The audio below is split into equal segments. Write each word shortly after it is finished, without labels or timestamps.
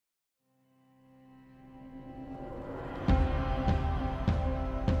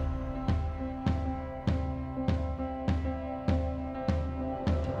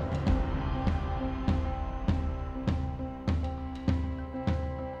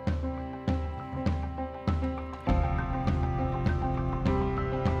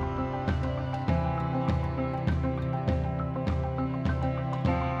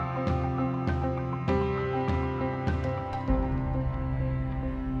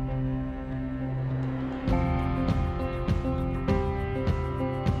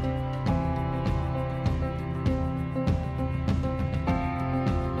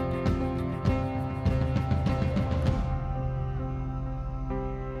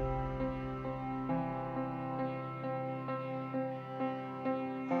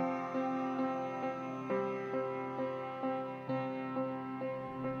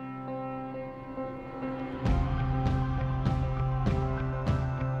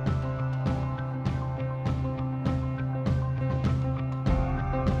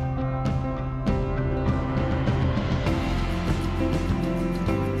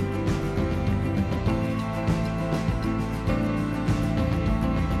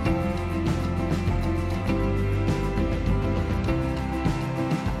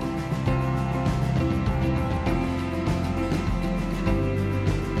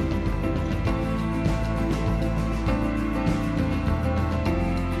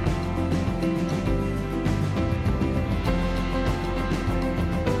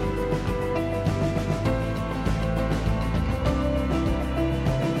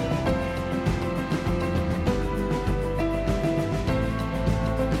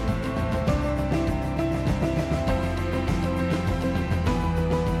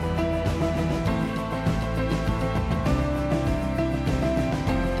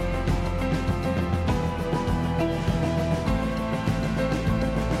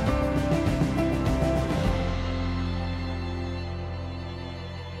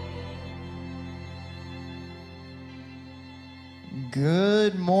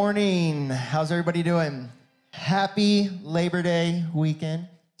Good morning. How's everybody doing? Happy Labor Day weekend.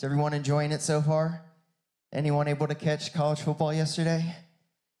 Is everyone enjoying it so far? Anyone able to catch college football yesterday?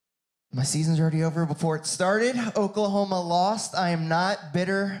 My season's already over before it started. Oklahoma lost. I am not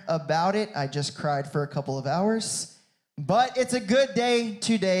bitter about it. I just cried for a couple of hours. But it's a good day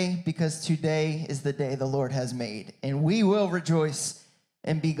today because today is the day the Lord has made, and we will rejoice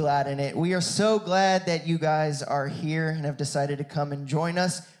and be glad in it. We are so glad that you guys are here and have decided to come and join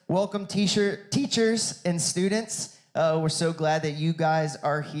us. Welcome, teachers and students. We're so glad that you guys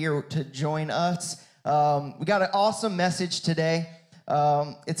are here to join us. We got an awesome message today.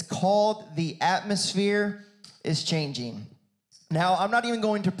 It's called "The Atmosphere is Changing." Now, I'm not even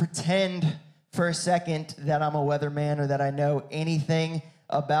going to pretend for a second that I'm a weatherman or that I know anything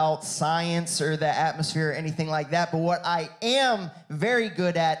about science or the atmosphere or anything like that. But what I am very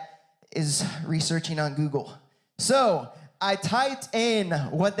good at is researching on Google. So I typed in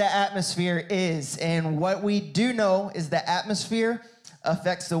what the atmosphere is, and what we do know is the atmosphere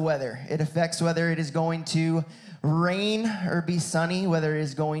affects the weather. It affects whether it is going to rain or be sunny, whether it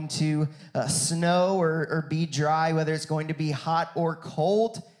is going to snow or be dry, whether it's going to be hot or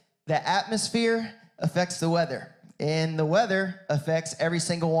cold. The atmosphere affects the weather. And the weather affects every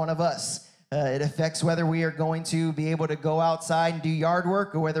single one of us. It affects whether we are going to be able to go outside and do yard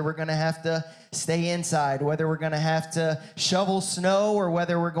work, or whether we're going to have to stay inside, whether we're going to have to shovel snow, or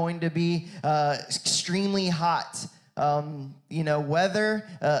whether we're going to be extremely hot. Weather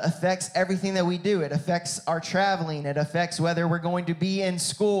affects everything that we do. It affects our traveling. It affects whether we're going to be in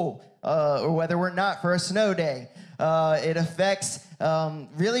school or whether we're not for a snow day. It affects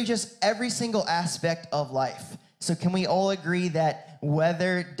really just every single aspect of life. So can we all agree that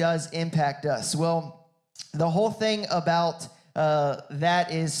weather does impact us? Well, the whole thing about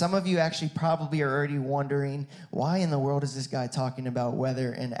that is some of you actually probably are already wondering, why in the world is this guy talking about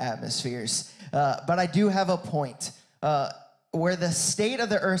weather and atmospheres? But I do have a point. Where the state of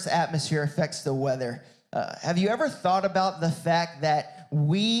the Earth's atmosphere affects the weather. Have you ever thought about the fact that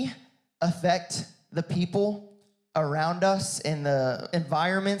we affect the people around us and the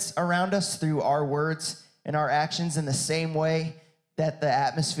environments around us through our words and our actions in the same way that the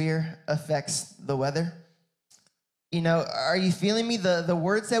atmosphere affects the weather? You know, are you feeling me? The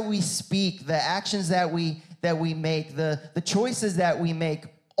words that we speak, the actions that we make, the choices that we make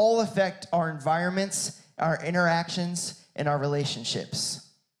all affect our environments, our interactions, and our relationships.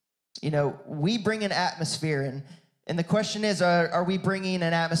 You know, we bring an atmosphere, and the question is, are we bringing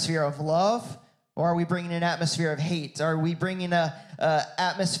an atmosphere of love, or are we bringing an atmosphere of hate? Are we bringing a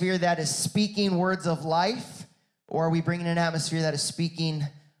atmosphere that is speaking words of life, or are we bringing an atmosphere that is speaking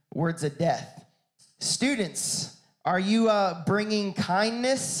words of death? Students, are you bringing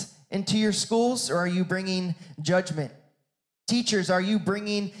kindness into your schools, or are you bringing judgment? Teachers, are you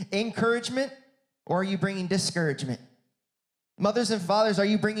bringing encouragement, or are you bringing discouragement? Mothers and fathers, are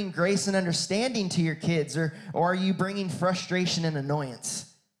you bringing grace and understanding to your kids, or are you bringing frustration and annoyance?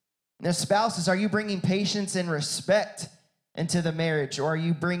 Now, spouses, are you bringing patience and respect into the marriage, or are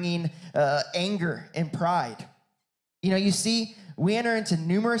you bringing anger and pride? You know, you see, we enter into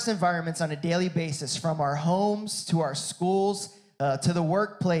numerous environments on a daily basis, from our homes to our schools to the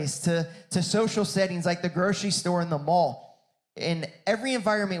workplace to social settings like the grocery store and the mall. In every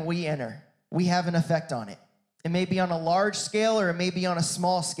environment we enter, we have an effect on it. It may be on a large scale or it may be on a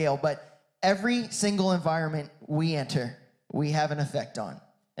small scale, but every single environment we enter, we have an effect on.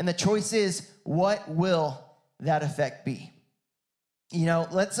 And the choice is, what will that effect be? You know,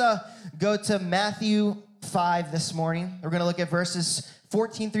 let's go to Matthew 5 this morning. We're going to look at verses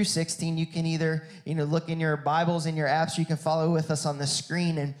 14 through 16. You can either, look in your Bibles, in your apps, or you can follow with us on the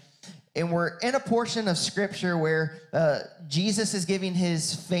screen. And we're in a portion of Scripture where Jesus is giving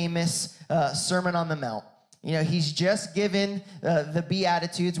his famous Sermon on the Mount. You know, he's just given the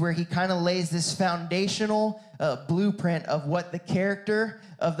Beatitudes, where he kind of lays this foundational blueprint of what the character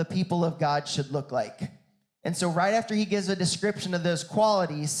of the people of God should look like. And so right after he gives a description of those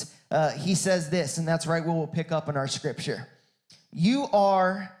qualities, he says this, and that's right where we'll pick up in our Scripture. You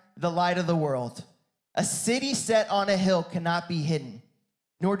are the light of the world. A city set on a hill cannot be hidden,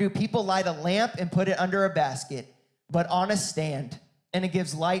 nor do people light a lamp and put it under a basket, but on a stand, and it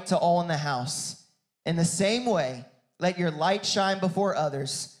gives light to all in the house. In the same way, let your light shine before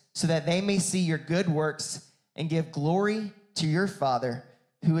others, so that they may see your good works and give glory to your Father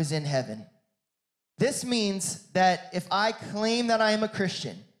who is in heaven. This means that if I claim that I am a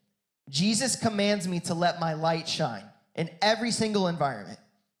Christian, Jesus commands me to let my light shine in every single environment,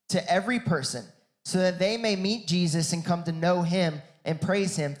 to every person, so that they may meet Jesus and come to know him and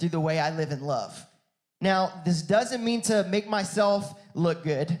praise him through the way I live and love. Now, this doesn't mean to make myself look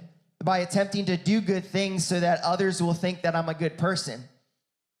good by attempting to do good things so that others will think that I'm a good person.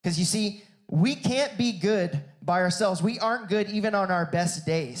 Because you see, we can't be good by ourselves. We aren't good even on our best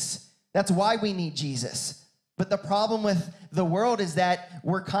days. That's why we need Jesus. But the problem with the world is that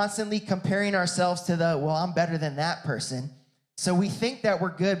we're constantly comparing ourselves to I'm better than that person. So we think that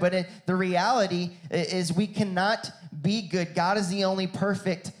we're good, but the reality is we cannot be good. God is the only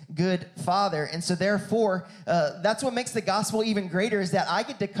perfect, good Father. And so therefore, that's what makes the gospel even greater, is that I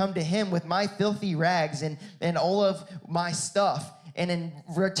get to come to him with my filthy rags and all of my stuff. And in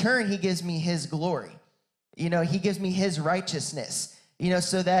return, he gives me his glory. He gives me his righteousness.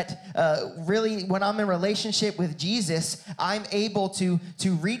 So that really when I'm in relationship with Jesus, I'm able to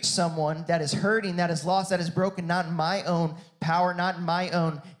reach someone that is hurting, that is lost, that is broken, not in my own power, not in my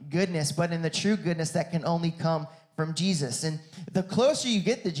own goodness, but in the true goodness that can only come from Jesus. And the closer you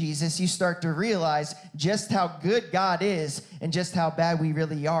get to Jesus, you start to realize just how good God is and just how bad we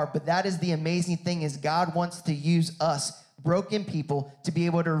really are. But that is the amazing thing, is God wants to use us, broken people, to be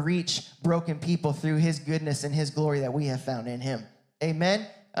able to reach broken people through his goodness and his glory that we have found in him. Amen?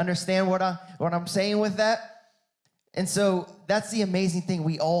 Understand what I'm saying with that? And so that's the amazing thing.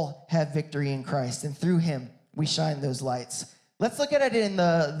 We all have victory in Christ, and through him, we shine those lights. Let's look at it in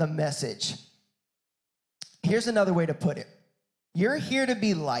the Message. Here's another way to put it. You're here to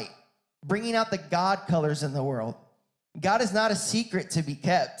be light, bringing out the God colors in the world. God is not a secret to be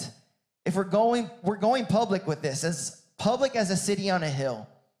kept. If we're going public with this, as public as a city on a hill.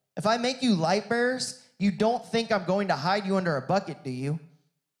 If I make you light bearers, you don't think I'm going to hide you under a bucket, do you?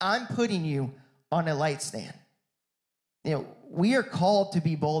 I'm putting you on a light stand. We are called to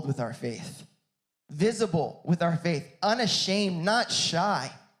be bold with our faith, visible with our faith, unashamed, not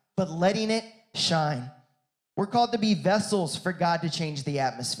shy, but letting it shine. We're called to be vessels for God to change the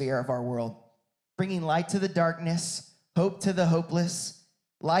atmosphere of our world, bringing light to the darkness, hope to the hopeless,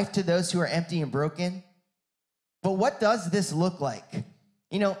 life to those who are empty and broken. But what does this look like?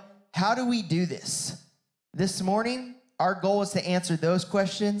 How do we do this? This morning, our goal is to answer those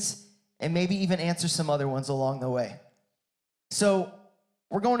questions and maybe even answer some other ones along the way. So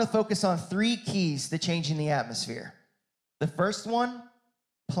we're going to focus on 3 keys to changing the atmosphere. The first one,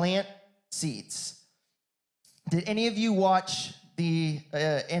 plant seeds. Did any of you watch the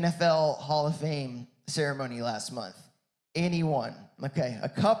NFL Hall of Fame ceremony last month? Anyone? Okay, a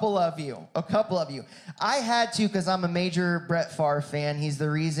couple of you. I had to, because I'm a major Brett Favre fan. He's the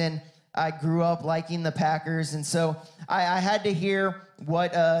reason I grew up liking the Packers, and so I had to hear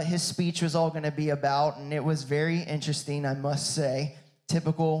what his speech was all going to be about, and it was very interesting, I must say.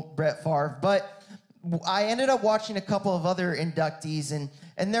 Typical Brett Favre. But I ended up watching a couple of other inductees,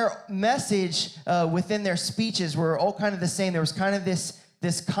 and their message within their speeches were all kind of the same. There was kind of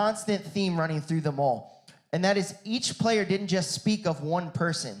this constant theme running through them all, and that is each player didn't just speak of one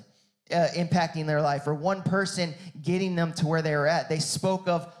person impacting their life or one person getting them to where they were at. They spoke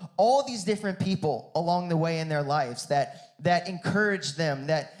of all these different people along the way in their lives that encouraged them,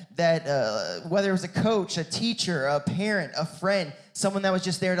 that whether it was a coach, a teacher, a parent, a friend, someone that was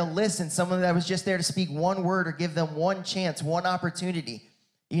just there to listen, someone that was just there to speak one word or give them one chance, one opportunity.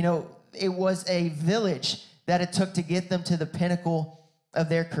 It was a village that it took to get them to the pinnacle of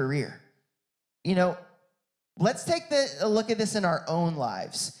their career. Let's take a look at this in our own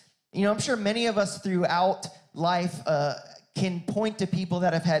lives. I'm sure many of us throughout life can point to people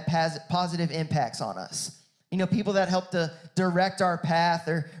that have had positive impacts on us. People that helped to direct our path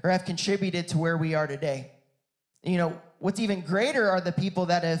or have contributed to where we are today. What's even greater are the people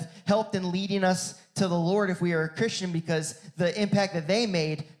that have helped in leading us to the Lord if we are a Christian, because the impact that they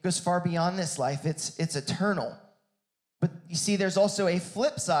made goes far beyond this life. It's eternal. But you see, there's also a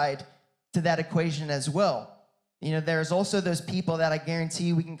flip side to that equation as well. There's also those people that I guarantee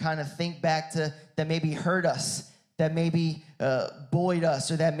you we can kind of think back to that maybe hurt us, that maybe bullied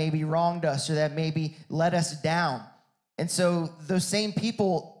us, or that maybe wronged us, or that maybe let us down. And so those same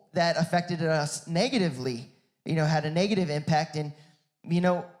people that affected us negatively, had a negative impact. And,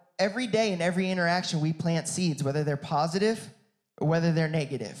 every day in every interaction, we plant seeds, whether they're positive or whether they're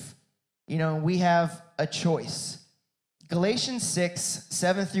negative. We have a choice. Galatians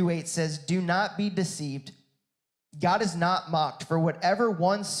 6:7-8 says, "Do not be deceived. God is not mocked, for whatever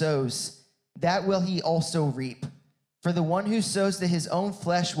one sows, that will he also reap. For the one who sows to his own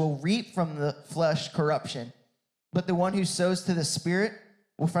flesh will reap from the flesh corruption, but the one who sows to the Spirit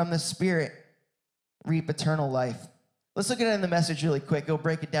will from the Spirit reap eternal life." Let's look at it in the Message really quick. It'll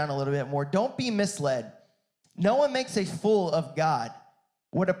break it down a little bit more. Don't be misled. No one makes a fool of God.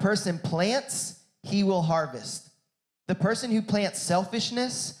 What a person plants, he will harvest. The person who plants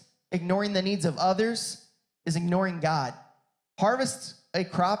selfishness, ignoring the needs of others, is ignoring God. Harvests a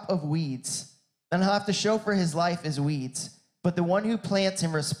crop of weeds, and he'll have to show for his life as weeds. But the one who plants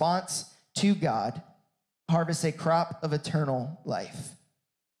in response to God harvests a crop of eternal life.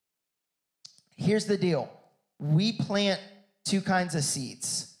 Here's the deal. We plant two kinds of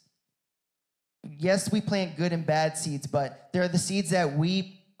seeds. Yes, we plant good and bad seeds, but there are the seeds that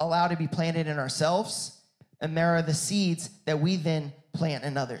we allow to be planted in ourselves, and there are the seeds that we then plant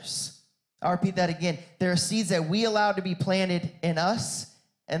in others. I'll repeat that again. There are seeds that we allow to be planted in us,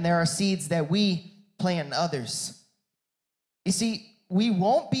 and there are seeds that we plant in others. You see, we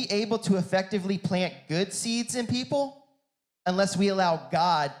won't be able to effectively plant good seeds in people unless we allow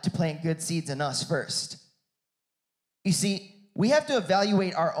God to plant good seeds in us first. You see, we have to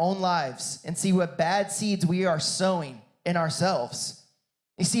evaluate our own lives and see what bad seeds we are sowing in ourselves.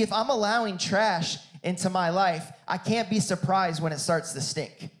 You see, if I'm allowing trash into my life, I can't be surprised when it starts to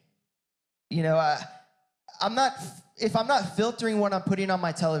stink. You know, if I'm not filtering what I'm putting on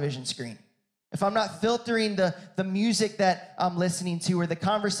my television screen, if I'm not filtering the music that I'm listening to, or the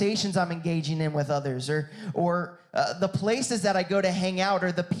conversations I'm engaging in with others, or the places that I go to hang out,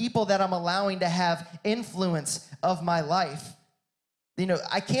 or the people that I'm allowing to have influence of my life, you know,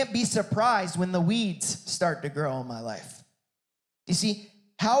 I can't be surprised when the weeds start to grow in my life. You see,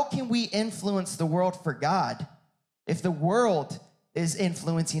 how can we influence the world for God if the world is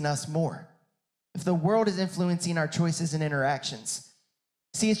influencing us more? If the world is influencing our choices and interactions?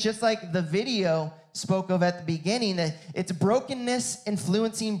 See, it's just like the video spoke of at the beginning, that it's brokenness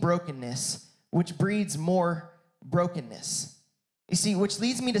influencing brokenness, which breeds more brokenness. You see, which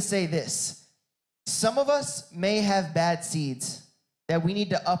leads me to say this. Some of us may have bad seeds that we need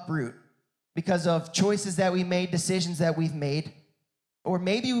to uproot because of choices that we made, decisions that we've made. Or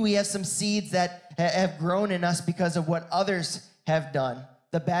maybe we have some seeds that have grown in us because of what others have done,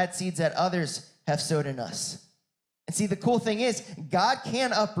 the bad seeds that others have sowed in us. And see, the cool thing is, God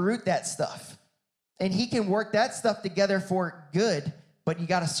can uproot that stuff, and he can work that stuff together for good, but you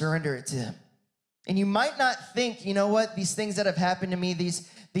got to surrender it to him. And you might not think, you know what, these things that have happened to me, these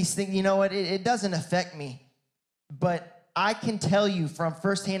things, you know what, it doesn't affect me. But I can tell you from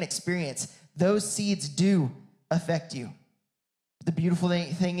firsthand experience, those seeds do affect you. The beautiful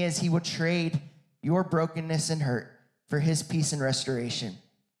thing is, he will trade your brokenness and hurt for his peace and restoration.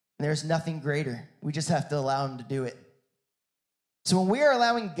 And there's nothing greater. We just have to allow him to do it. So when we are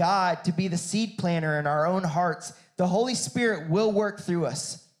allowing God to be the seed planter in our own hearts, the Holy Spirit will work through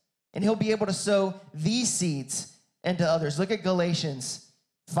us, and he'll be able to sow these seeds into others. Look at Galatians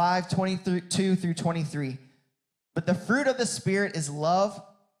 5:22 through 23. But the fruit of the Spirit is love,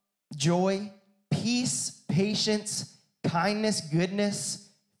 joy, peace, patience, kindness, goodness,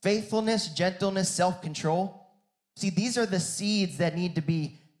 faithfulness, gentleness, self-control. See, these are the seeds that need to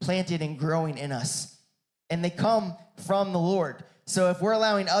be planted and growing in us, and they come from the Lord. So if we're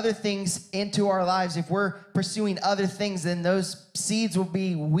allowing other things into our lives, if we're pursuing other things, then those seeds will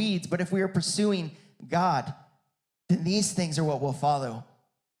be weeds. But if we are pursuing God, then these things are what will follow.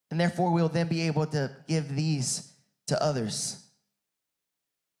 And therefore, we'll then be able to give these to others.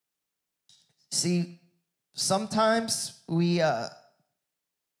 See, sometimes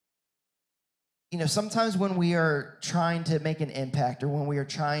sometimes when we are trying to make an impact, or when we are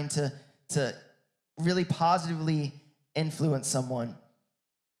trying to really positively influence someone,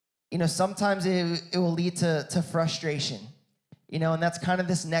 sometimes it will lead to frustration, and that's kind of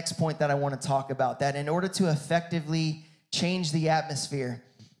this next point that I want to talk about, that in order to effectively change the atmosphere,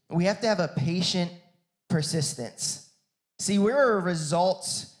 we have to have a patient persistence. See, we're a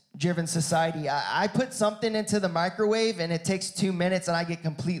results-driven society. I put something into the microwave and it takes 2 minutes and I get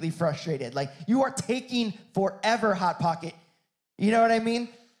completely frustrated. Like, you are taking forever, Hot Pocket. You know what I mean?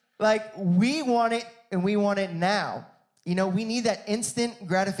 Like, we want it and we want it now. We need that instant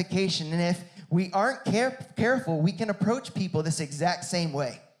gratification. And if we aren't careful, we can approach people this exact same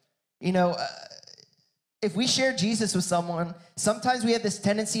way. If we share Jesus with someone, sometimes we have this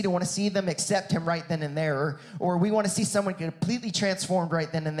tendency to want to see them accept him right then and there, or we want to see someone completely transformed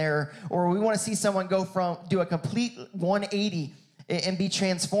right then and there, or we want to see someone do a complete 180 and be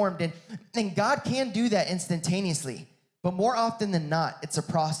transformed. And God can do that instantaneously, but more often than not, it's a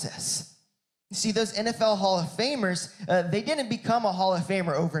process. You see, those NFL Hall of Famers, they didn't become a Hall of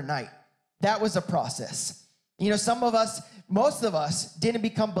Famer overnight. That was a process. Most of us didn't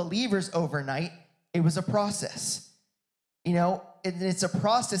become believers overnight. It was a process. It's a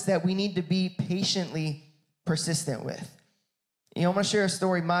process that we need to be patiently persistent with. I'm going to share a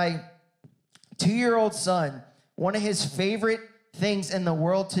story. My 2-year-old son, one of his favorite things in the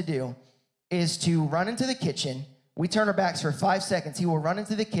world to do is to run into the kitchen We turn our backs for 5 seconds. He will run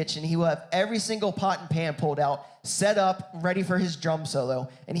into the kitchen. He will have every single pot and pan pulled out, set up, ready for his drum solo,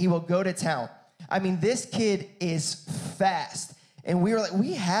 and he will go to town. I mean, this kid is fast. And we were like,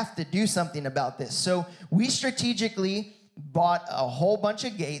 we have to do something about this. So we strategically bought a whole bunch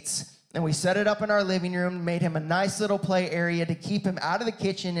of gates, and we set it up in our living room, made him a nice little play area to keep him out of the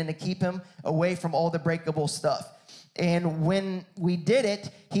kitchen and to keep him away from all the breakable stuff. And when we did it,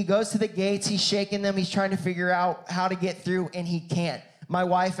 he goes to the gates, he's shaking them, he's trying to figure out how to get through, and he can't. My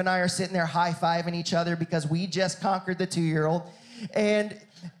wife and I are sitting there high-fiving each other because we just conquered the 2-year-old. And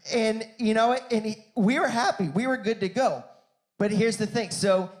you know what? We were happy. We were good to go. But here's the thing.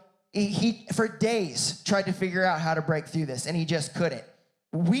 So he for days tried to figure out how to break through this, and he just couldn't.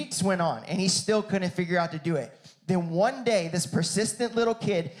 Weeks went on, and he still couldn't figure out to do it. Then one day, this persistent little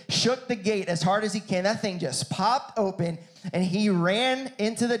kid shook the gate as hard as he can. That thing just popped open, and he ran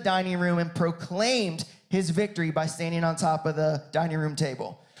into the dining room and proclaimed his victory by standing on top of the dining room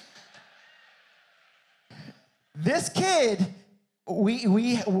table. This kid,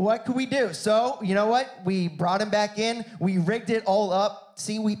 what could we do? So, you know what? We brought him back in. We rigged it all up.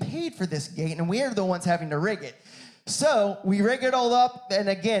 See, we paid for this gate, and we are the ones having to rig it. So we rigged it all up, and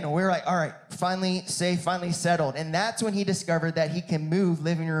again, we were like, all right, finally safe, finally settled. And that's when he discovered that he can move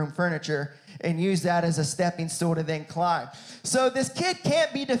living room furniture and use that as a stepping stool to then climb. So this kid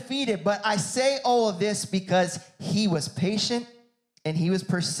can't be defeated, but I say all of this because he was patient and he was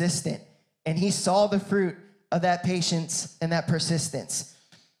persistent, and he saw the fruit of that patience and that persistence.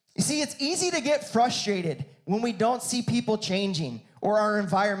 You see, it's easy to get frustrated when we don't see people changing or our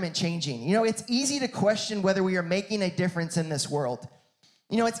environment changing. You know, it's easy to question whether we are making a difference in this world.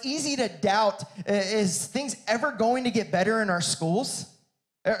 You know, it's easy to doubt, is things ever going to get better in our schools?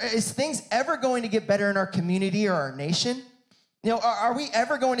 Is things ever going to get better in our community or our nation? You know, are we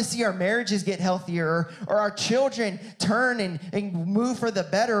ever going to see our marriages get healthier, or our children turn and move for the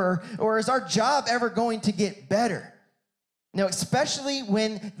better, or is our job ever going to get better? You know, especially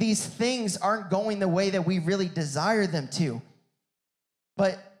when these things aren't going the way that we really desire them to.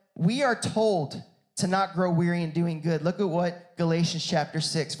 But we are told to not grow weary in doing good. Look at what Galatians chapter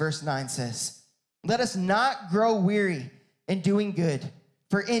 6, verse 9 says. Let us not grow weary in doing good,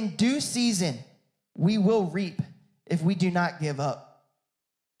 for in due season we will reap if we do not give up.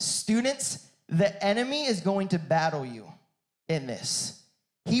 Students, the enemy is going to battle you in this.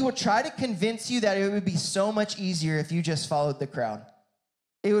 He will try to convince you that it would be so much easier if you just followed the crowd.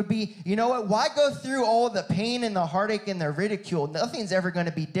 It would be, you know what, why go through all the pain and the heartache and the ridicule? Nothing's ever going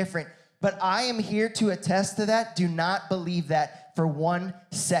to be different. But I am here to attest to that. Do not believe that for 1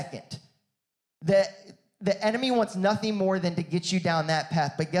 second. The enemy wants nothing more than to get you down that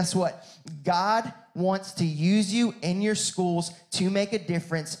path. But guess what? God wants to use you in your schools to make a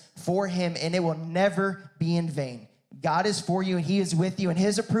difference for him, and it will never be in vain. God is for you, and he is with you, and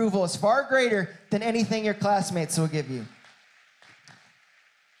his approval is far greater than anything your classmates will give you.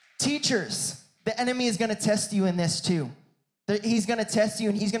 Teachers, the enemy is going to test you in this too. He's going to test you,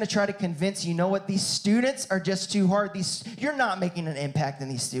 and he's going to try to convince you, know what, these students are just too hard. You're not making an impact in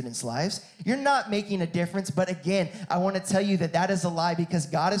these students' lives. You're not making a difference. But again, I want to tell you that that is a lie, because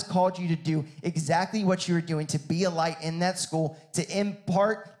God has called you to do exactly what you are doing, to be a light in that school, to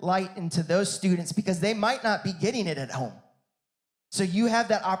impart light into those students, because they might not be getting it at home. So you have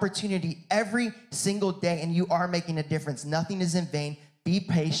that opportunity every single day, and you are making a difference. Nothing is in vain. Be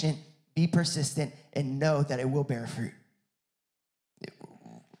patient, be persistent, and know that it will bear fruit.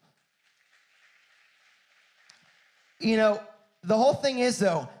 You know, the whole thing is,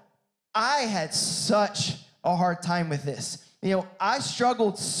 though, I had such a hard time with this. You know, I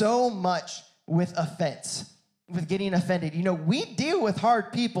struggled so much with offense, with getting offended. You know, we deal with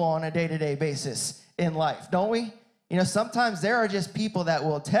hard people on a day-to-day basis in life, don't we? You know, sometimes there are just people that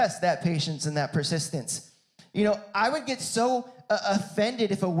will test that patience and that persistence. You know, I would get so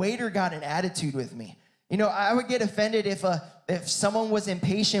offended if a waiter got an attitude with me. You know, I would get offended if someone was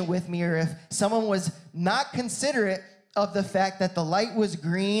impatient with me, or if someone was not considerate of the fact that the light was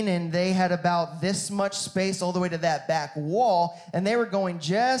green and they had about this much space all the way to that back wall, and they were going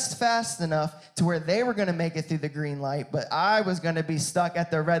just fast enough to where they were going to make it through the green light, but I was going to be stuck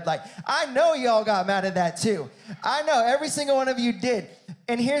at the red light. I know y'all got mad at that too. I know every single one of you did.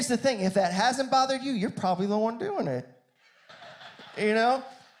 And here's the thing, if that hasn't bothered you, you're probably the one doing it. You know?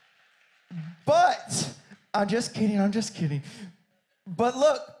 But I'm just kidding. But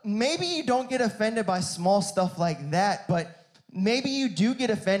look, maybe you don't get offended by small stuff like that, but maybe you do get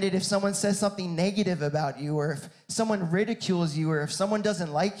offended if someone says something negative about you, or if someone ridicules you, or if someone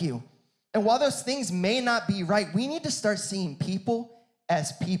doesn't like you. And while those things may not be right, we need to start seeing people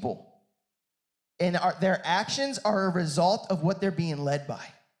as people. and their actions are a result of what they're being led by.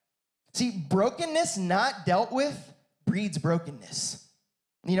 See, brokenness not dealt with breeds brokenness.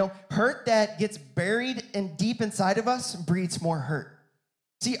 Hurt that gets buried and deep inside of us breeds more hurt.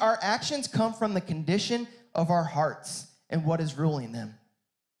 See, our actions come from the condition of our hearts and what is ruling them.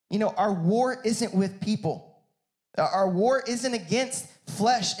 Our war isn't with people. Our war isn't against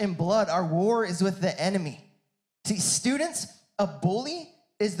flesh and blood. Our war is with the enemy. See, students, a bully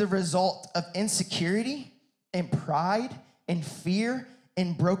is the result of insecurity and pride and fear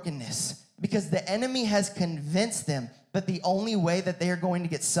and brokenness, because the enemy has convinced them that the only way that they are going to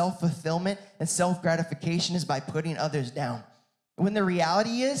get self-fulfillment and self-gratification is by putting others down. When the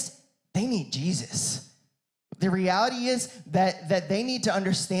reality is, they need Jesus. The reality is that they need to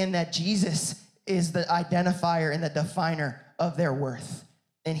understand that Jesus is the identifier and the definer of their worth.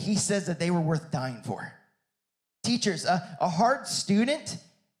 And he says that they were worth dying for. Teachers, a hard student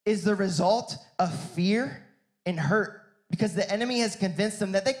is the result of fear and hurt, because the enemy has convinced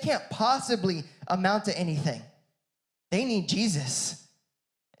them that they can't possibly amount to anything. They need Jesus,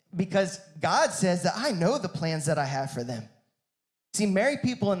 because God says that I know the plans that I have for them. See, married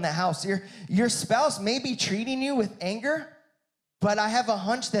people in the house, your spouse may be treating you with anger, but I have a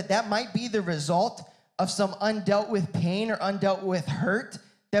hunch that might be the result of some undealt with pain or undealt with hurt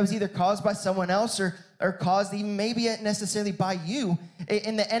that was either caused by someone else or caused even maybe necessarily by you.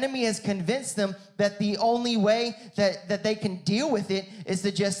 And the enemy has convinced them that the only way that they can deal with it is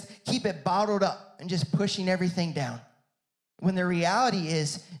to just keep it bottled up and just pushing everything down. When the reality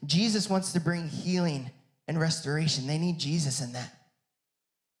is, Jesus wants to bring healing and restoration. They need Jesus in that.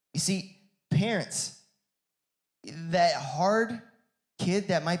 You see, parents, that hard kid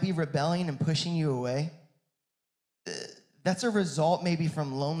that might be rebelling and pushing you away, that's a result maybe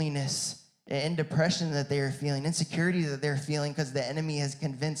from loneliness and depression that they are feeling, insecurity that they're feeling, because the enemy has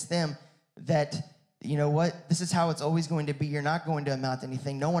convinced them that, you know what, this is how it's always going to be. You're not going to amount to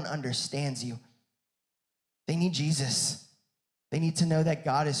anything. No one understands you. They need Jesus. They need to know that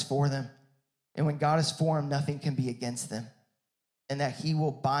God is for them. And when God is for them, nothing can be against them. And that he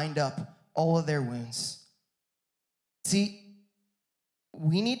will bind up all of their wounds. See,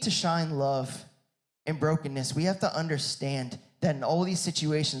 we need to shine love in brokenness. We have to understand that in all these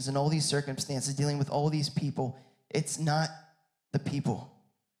situations, in all these circumstances, dealing with all these people, it's not the people.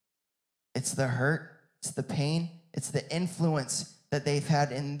 It's the hurt, it's the pain, it's the influence that they've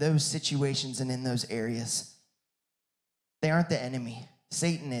had in those situations and in those areas. They aren't the enemy.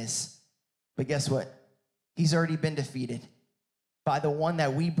 Satan is. But guess what? He's already been defeated by the one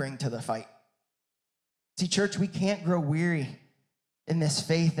that we bring to the fight. See, church, we can't grow weary in this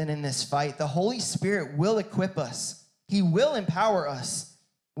faith and in this fight. The Holy Spirit will equip us. He will empower us.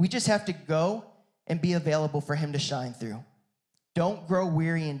 We just have to go and be available for him to shine through. Don't grow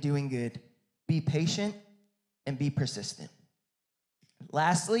weary in doing good. Be patient and be persistent.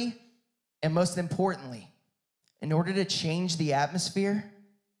 Lastly, and most importantly, in order to change the atmosphere,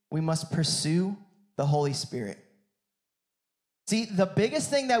 we must pursue the Holy Spirit. See, the biggest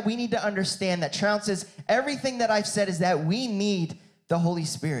thing that we need to understand that trounces everything that I've said is that we need the Holy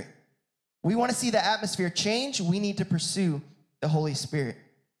Spirit. We want to see the atmosphere change. We need to pursue the Holy Spirit.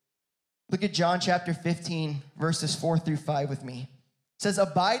 Look at John chapter 15, verses 4-5 with me. It says,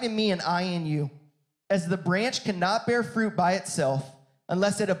 "Abide in me and I in you. As the branch cannot bear fruit by itself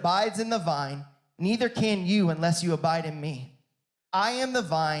unless it abides in the vine, neither can you unless you abide in me. I am the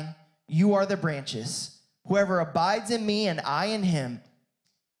vine, you are the branches. Whoever abides in me and I in him,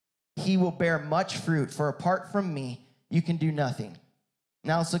 he will bear much fruit, for apart from me, you can do nothing."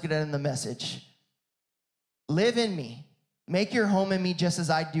 Now let's look at it in the Message. "Live in me, make your home in me just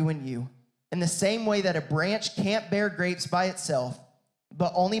as I do in you. In the same way that a branch can't bear grapes by itself,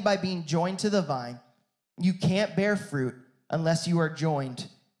 but only by being joined to the vine, you can't bear fruit unless you are joined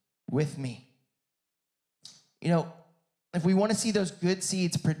with me." You know, if we want to see those good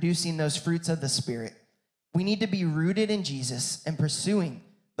seeds producing those fruits of the Spirit, we need to be rooted in Jesus and pursuing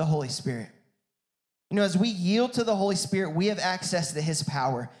the Holy Spirit. You know, as we yield to the Holy Spirit, we have access to his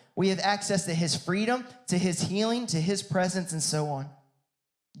power. We have access to his freedom, to his healing, to his presence, and so on.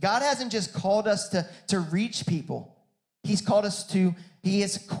 God hasn't just called us to reach people. He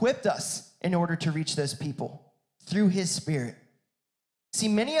has equipped us in order to reach those people through his Spirit. See,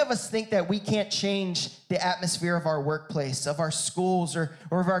 many of us think that we can't change the atmosphere of our workplace, of our schools, or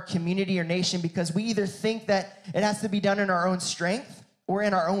of our community or nation, because we either think that it has to be done in our own strength or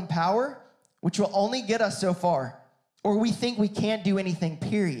in our own power, which will only get us so far, or we think we can't do anything,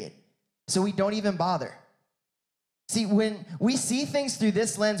 period. So we don't even bother. See, when we see things through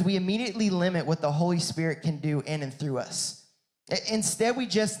this lens, we immediately limit what the Holy Spirit can do in and through us. Instead, we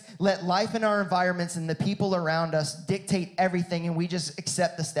just let life in our environments and the people around us dictate everything, and we just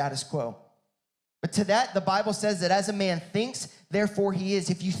accept the status quo. But to that, the Bible says that as a man thinks, therefore he is.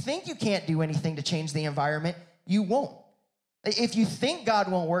 If you think you can't do anything to change the environment, you won't. If you think God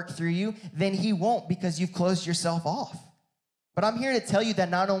won't work through you, then he won't, because you've closed yourself off. But I'm here to tell you that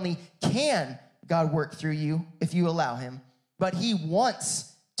not only can God work through you if you allow him, but he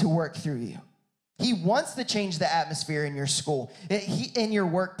wants to work through you. He wants to change the atmosphere in your school, in your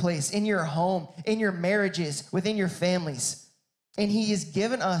workplace, in your home, in your marriages, within your families. And he has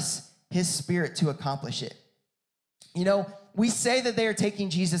given us his Spirit to accomplish it. You know, we say that they are taking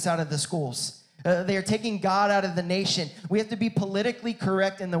Jesus out of the schools. They are taking God out of the nation. We have to be politically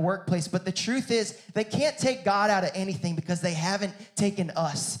correct in the workplace. But the truth is, they can't take God out of anything because they haven't taken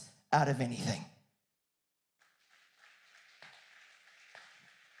us out of anything.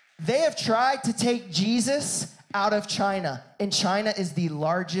 They have tried to take Jesus out of China, and China is the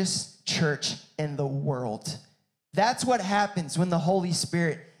largest church in the world. That's what happens when the Holy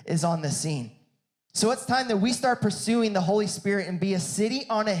Spirit is on the scene. So it's time that we start pursuing the Holy Spirit and be a city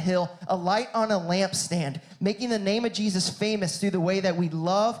on a hill, a light on a lampstand, making the name of Jesus famous through the way that we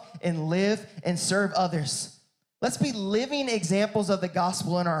love and live and serve others. Let's be living examples of the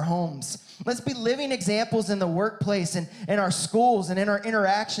gospel in our homes. Let's be living examples in the workplace and in our schools and in our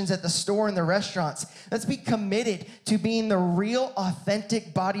interactions at the store and the restaurants. Let's be committed to being the real,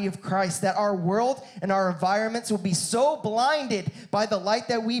 authentic body of Christ, that our world and our environments will be so blinded by the light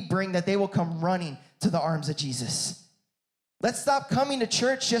that we bring that they will come running to the arms of Jesus. Let's stop coming to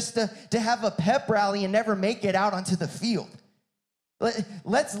church just to have a pep rally and never make it out onto the field.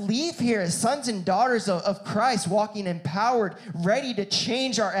 Let's leave here as sons and daughters of Christ, walking empowered, ready to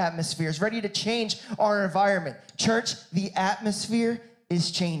change our atmospheres, ready to change our environment. Church, the atmosphere is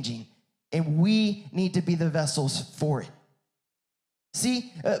changing, and we need to be the vessels for it.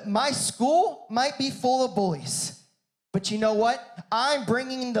 See, my school might be full of bullies, but you know what? I'm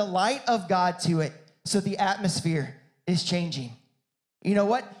bringing the light of God to it, so the atmosphere is changing. You know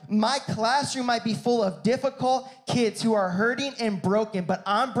what? My classroom might be full of difficult kids who are hurting and broken, but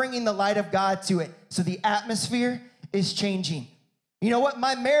I'm bringing the light of God to it, so the atmosphere is changing. You know what?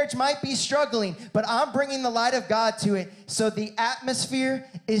 My marriage might be struggling, but I'm bringing the light of God to it, so the atmosphere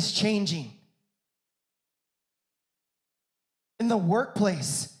is changing. In the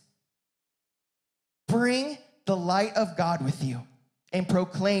workplace, bring the light of God with you and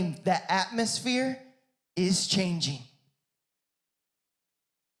proclaim that atmosphere is changing.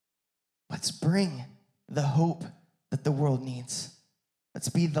 Let's bring the hope that the world needs. Let's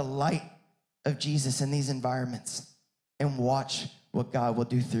be the light of Jesus in these environments and watch what God will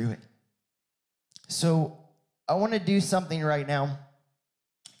do through it. So I want to do something right now.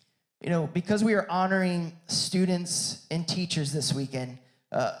 You know, because we are honoring students and teachers this weekend,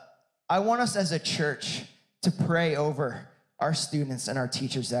 I want us as a church to pray over our students and our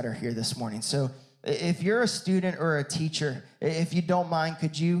teachers that are here this morning. So if you're a student or a teacher, if you don't mind,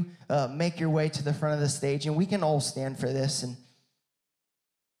 could you make your way to the front of the stage, and we can all stand for this. And,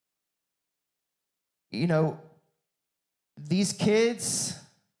 you know, these kids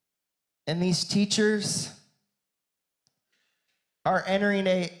and these teachers are entering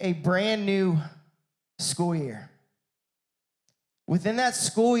a brand new school year. Within that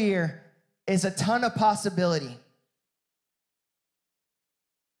school year is a ton of possibility.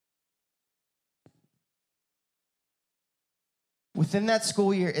 Within that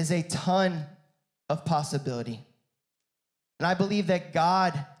school year is a ton of possibility. And I believe that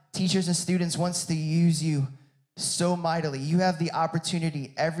God, teachers and students, wants to use you so mightily. You have the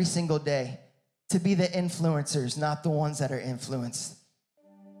opportunity every single day to be the influencers, not the ones that are influenced.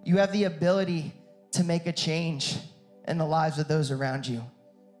 You have the ability to make a change in the lives of those around you.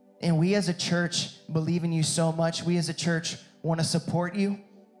 And we as a church believe in you so much. We as a church want to support you.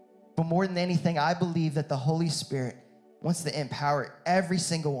 But more than anything, I believe that the Holy Spirit wants to empower every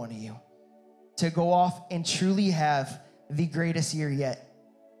single one of you to go off and truly have the greatest year yet.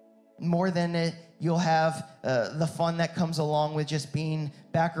 More than it, you'll have the fun that comes along with just being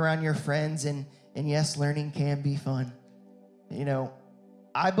back around your friends. And yes, learning can be fun. You know,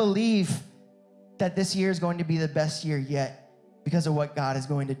 I believe that this year is going to be the best year yet because of what God is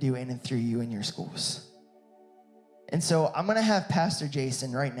going to do in and through you in your schools. And so I'm going to have Pastor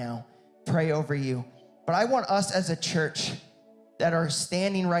Jason right now pray over you. But I want us as a church that are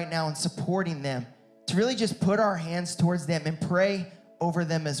standing right now and supporting them to really just put our hands towards them and pray over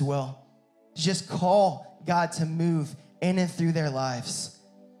them as well. Just call God to move in and through their lives.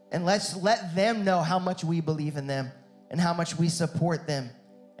 And let's let them know how much we believe in them and how much we support them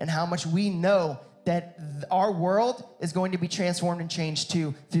and how much we know that our world is going to be transformed and changed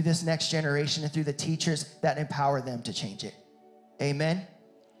too through this next generation and through the teachers that empower them to change it. Amen?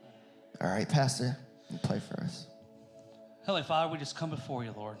 All right, Pastor, you play for us. Heavenly Father, we just come before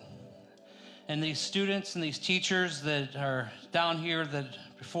you, Lord. And these students and these teachers that are down here that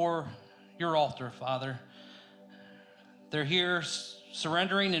before your altar, Father, they're here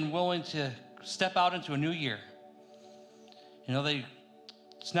surrendering and willing to step out into a new year. You know,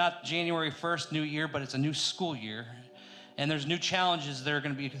 it's not January 1st, new year, but it's a new school year. And there's new challenges they're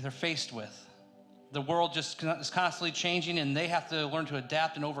faced with. The world just is constantly changing, and they have to learn to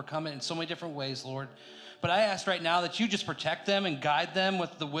adapt and overcome it in so many different ways, Lord. But I ask right now that you just protect them and guide them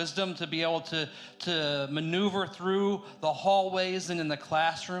with the wisdom to be able to maneuver through the hallways and in the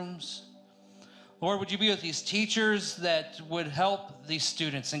classrooms. Lord, would you be with these teachers that would help these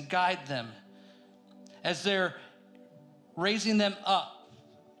students and guide them as they're raising them up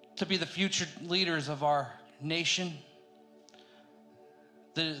to be the future leaders of our nation.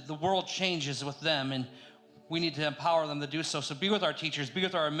 The world changes with them, and we need to empower them to do so. So be with our teachers, be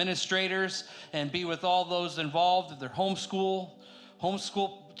with our administrators, and be with all those involved, their homeschool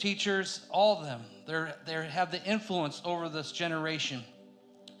teachers, all of them. They have the influence over this generation.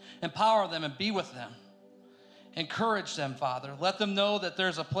 Empower them and be with them. Encourage them, Father. Let them know that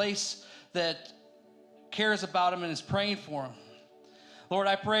there's a place that cares about them and is praying for them. Lord,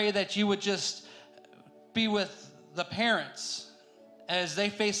 I pray that you would just be with the parents as they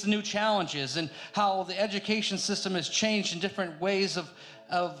face the new challenges and how the education system has changed in different ways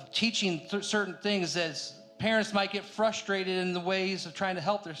of teaching certain things, as parents might get frustrated in the ways of trying to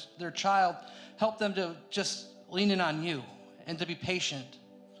help their child. Help them to just lean in on you and to be patient.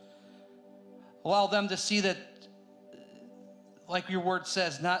 Allow them to see that, like your word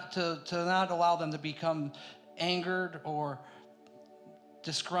says, to not allow them to become angered or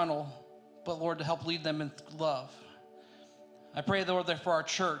disgruntled, but Lord, to help lead them in love. I pray, Lord, that for our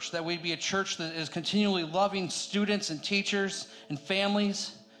church, that we'd be a church that is continually loving students and teachers and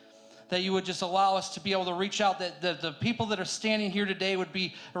families, that you would just allow us to be able to reach out, that the people that are standing here today would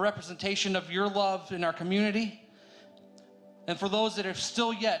be a representation of your love in our community. And for those that are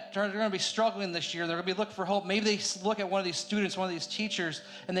still yet, they're going to be struggling this year, they're going to be looking for hope. Maybe they look at one of these students, one of these teachers,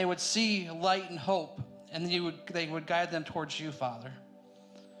 and they would see light and hope, and they would guide them towards you, Father.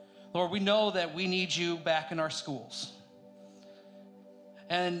 Lord, we know that we need you back in our schools,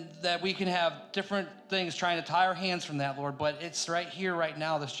 and that we can have different things trying to tie our hands from that, Lord, but it's right here, right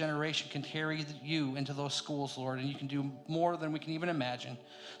now, this generation can carry you into those schools, Lord, and you can do more than we can even imagine.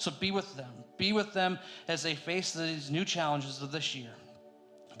 So be with them. Be with them as they face these new challenges of this year.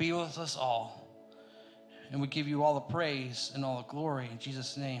 Be with us all. And we give you all the praise and all the glory in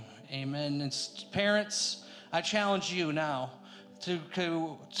Jesus' name. Amen. And parents, I challenge you now to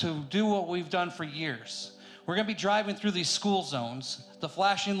do what we've done for years. We're going to be driving through these school zones. The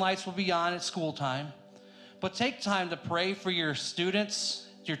flashing lights will be on at school time. But take time to pray for your students,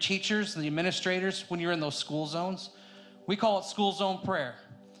 your teachers, and the administrators when you're in those school zones. We call it school zone prayer.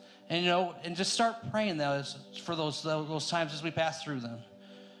 And, and just start praying those for those times as we pass through them.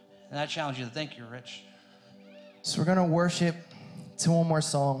 And I challenge you to thank you, Rich. So we're going to worship to one more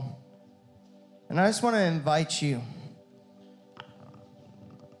song. And I just want to invite you,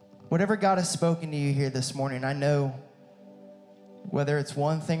 whatever God has spoken to you here this morning, I know whether it's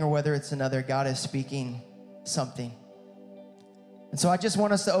one thing or whether it's another, God is speaking something. And so I just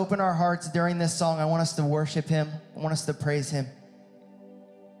want us to open our hearts during this song. I want us to worship him. I want us to praise him.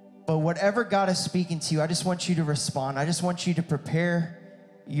 But whatever God is speaking to you, I just want you to respond. I just want you to prepare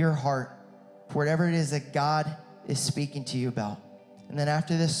your heart for whatever it is that God is speaking to you about. And then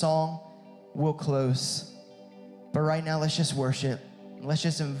after this song, we'll close. But right now, let's just worship. Let's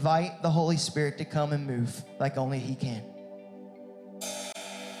just invite the Holy Spirit to come and move like only he can.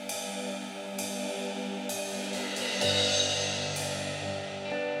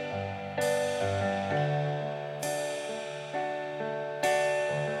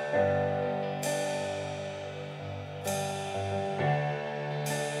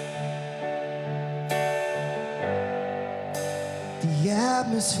 The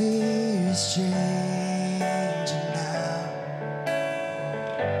atmosphere is changing now.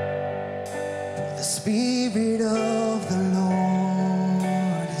 The Spirit of the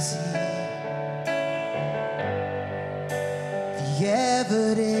Lord is here. The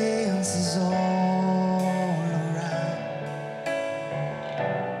evidence is all